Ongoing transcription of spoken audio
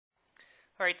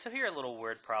Alright, so here a little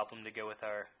word problem to go with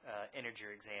our integer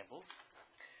examples.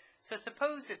 So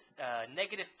suppose it's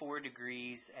negative 4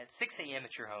 degrees at 6 a.m.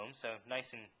 at your home, so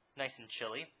nice and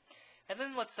chilly. And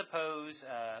then let's suppose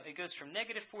it goes from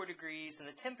negative 4 degrees and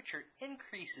the temperature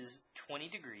increases 20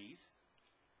 degrees.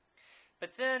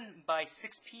 But then by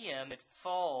 6 p.m. it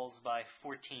falls by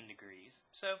 14 degrees.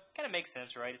 So kind of makes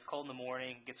sense, right? It's cold in the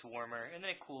morning, gets warmer, and then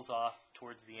it cools off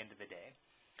towards the end of the day.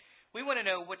 We want to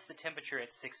know what's the temperature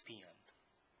at 6 p.m.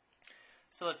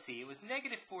 So let's see, it was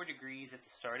negative 4 degrees at the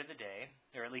start of the day,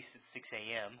 or at least at 6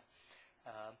 a.m.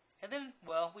 And then,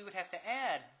 well, we would have to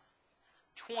add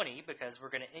 20 because we're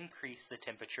going to increase the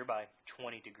temperature by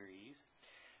 20 degrees.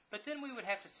 But then we would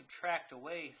have to subtract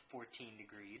away 14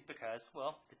 degrees because,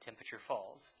 well, the temperature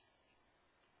falls.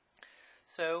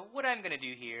 So what I'm going to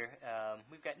do here,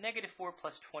 we've got negative 4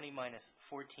 plus 20 minus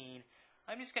 14.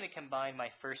 I'm just going to combine my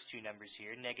first two numbers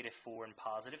here, negative 4 and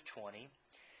positive 20.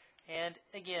 And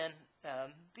again,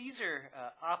 these are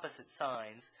opposite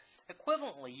signs.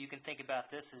 Equivalently, you can think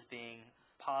about this as being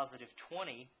positive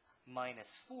 20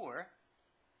 minus 4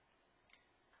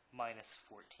 minus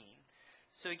 14.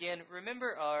 So again,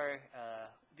 remember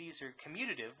these are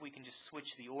commutative. We can just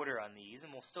switch the order on these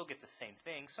and we'll still get the same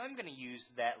thing. So I'm going to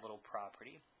use that little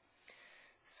property.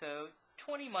 So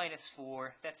 20 minus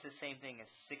 4, that's the same thing as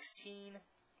 16.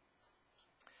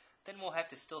 Then we'll have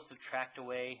to still subtract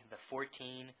away the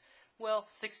 14. Well,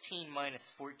 16 minus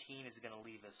 14 is going to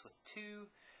leave us with 2.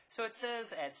 So it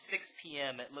says at 6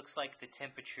 p.m. it looks like the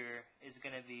temperature is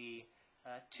going to be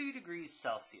 2 degrees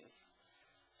Celsius.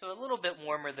 So a little bit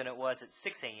warmer than it was at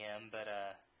 6 a.m., but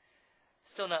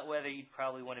still not whether you'd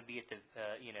probably want to be at the,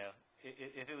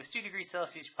 if it was 2 degrees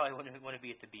Celsius, you probably wouldn't want to be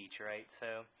at the beach, right?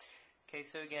 So, okay,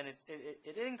 so again,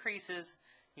 it increases,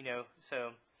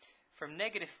 so from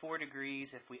negative 4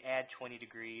 degrees, if we add 20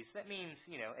 degrees, that means,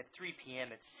 at 3 p.m.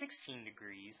 it's 16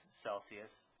 degrees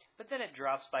Celsius, but then it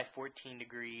drops by 14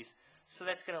 degrees, so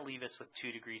that's going to leave us with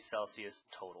 2 degrees Celsius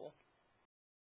total.